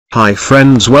Hi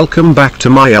friends, welcome back to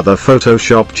my other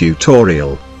Photoshop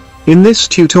tutorial. In this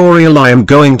tutorial I am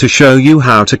going to show you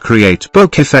how to create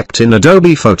bokeh effect in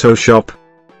Adobe Photoshop.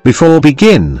 Before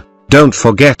begin, don't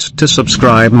forget to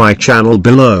subscribe my channel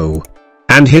below.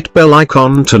 And hit bell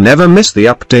icon to never miss the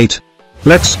update.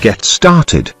 Let's get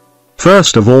started.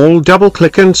 First of all, double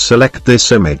click and select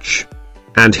this image.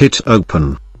 And hit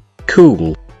open.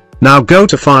 Cool. Now go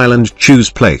to file and choose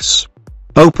place.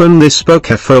 Open this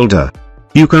bokeh folder.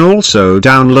 You can also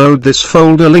download this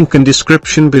folder, link in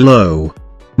description below.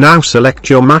 Now select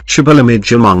your matchable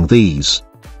image among these.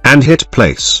 And hit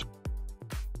place.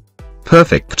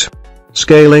 Perfect.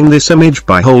 Scaling this image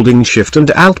by holding Shift and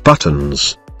Alt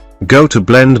buttons. Go to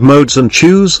blend modes and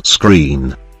choose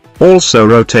screen. Also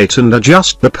rotate and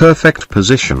adjust the perfect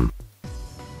position.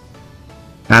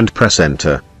 And press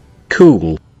enter.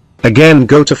 Cool. Again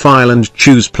go to file and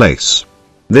choose place.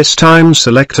 This time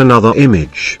select another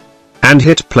image. And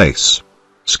hit place.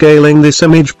 Scaling this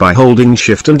image by holding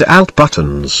Shift and Alt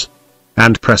buttons.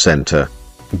 And press enter.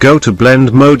 Go to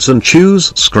blend modes and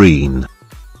choose screen.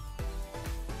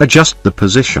 Adjust the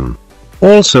position.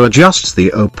 Also adjust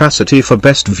the opacity for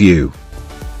best view.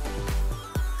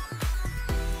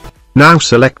 Now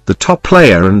select the top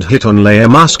layer and hit on layer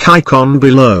mask icon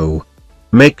below.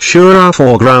 Make sure our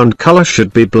foreground color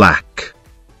should be black.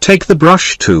 Take the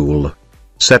brush tool.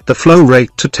 Set the flow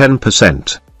rate to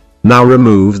 10%. Now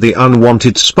remove the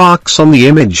unwanted sparks on the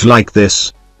image like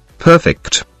this.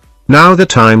 Perfect. Now the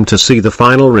time to see the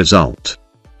final result.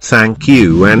 Thank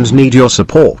you and need your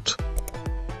support.